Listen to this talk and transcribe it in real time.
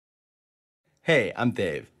Hey, I'm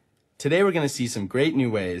Dave. Today we're going to see some great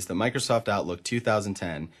new ways that Microsoft Outlook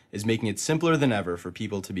 2010 is making it simpler than ever for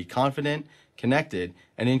people to be confident, connected,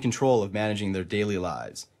 and in control of managing their daily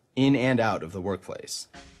lives, in and out of the workplace.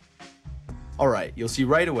 Alright, you'll see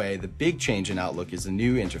right away the big change in Outlook is the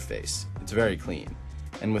new interface. It's very clean.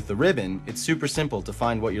 And with the ribbon, it's super simple to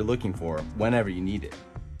find what you're looking for whenever you need it.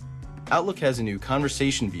 Outlook has a new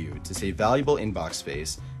conversation view to save valuable inbox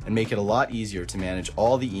space and make it a lot easier to manage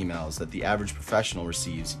all the emails that the average professional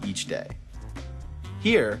receives each day.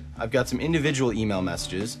 Here, I've got some individual email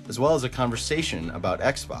messages as well as a conversation about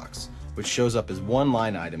Xbox, which shows up as one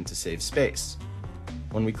line item to save space.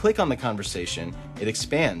 When we click on the conversation, it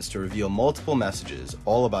expands to reveal multiple messages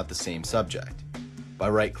all about the same subject. By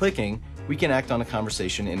right-clicking, we can act on a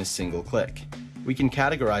conversation in a single click. We can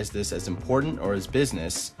categorize this as important or as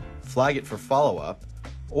business, flag it for follow-up,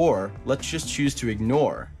 or let's just choose to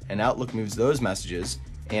ignore, and Outlook moves those messages,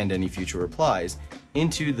 and any future replies,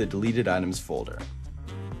 into the deleted items folder.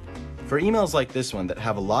 For emails like this one that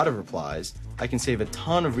have a lot of replies, I can save a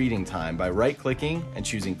ton of reading time by right-clicking and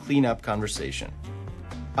choosing Clean Up Conversation.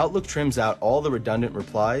 Outlook trims out all the redundant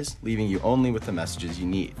replies, leaving you only with the messages you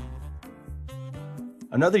need.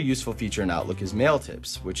 Another useful feature in Outlook is Mail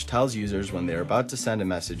Tips, which tells users when they are about to send a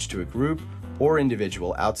message to a group or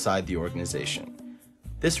individual outside the organization.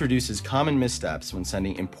 This reduces common missteps when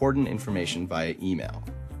sending important information via email.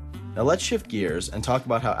 Now let's shift gears and talk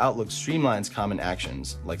about how Outlook streamlines common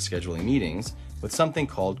actions, like scheduling meetings, with something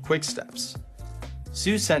called Quick Steps.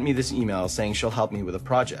 Sue sent me this email saying she'll help me with a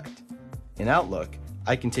project. In Outlook,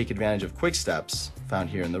 I can take advantage of Quick Steps, found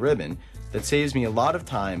here in the ribbon, that saves me a lot of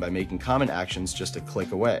time by making common actions just a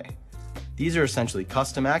click away. These are essentially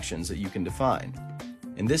custom actions that you can define.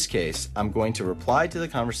 In this case, I'm going to reply to the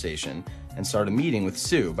conversation and start a meeting with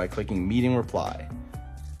Sue by clicking Meeting Reply.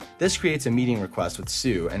 This creates a meeting request with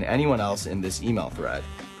Sue and anyone else in this email thread,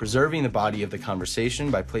 preserving the body of the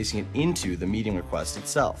conversation by placing it into the meeting request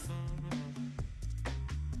itself.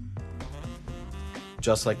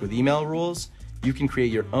 Just like with email rules, you can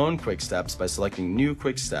create your own quick steps by selecting New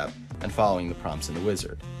Quick Step and following the prompts in the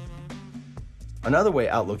wizard. Another way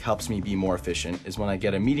Outlook helps me be more efficient is when I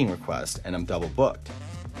get a meeting request and I'm double booked.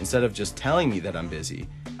 Instead of just telling me that I'm busy,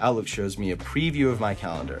 Outlook shows me a preview of my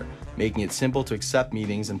calendar, making it simple to accept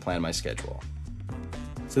meetings and plan my schedule.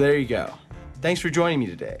 So there you go. Thanks for joining me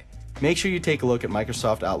today. Make sure you take a look at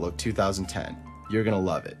Microsoft Outlook 2010. You're going to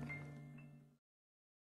love it.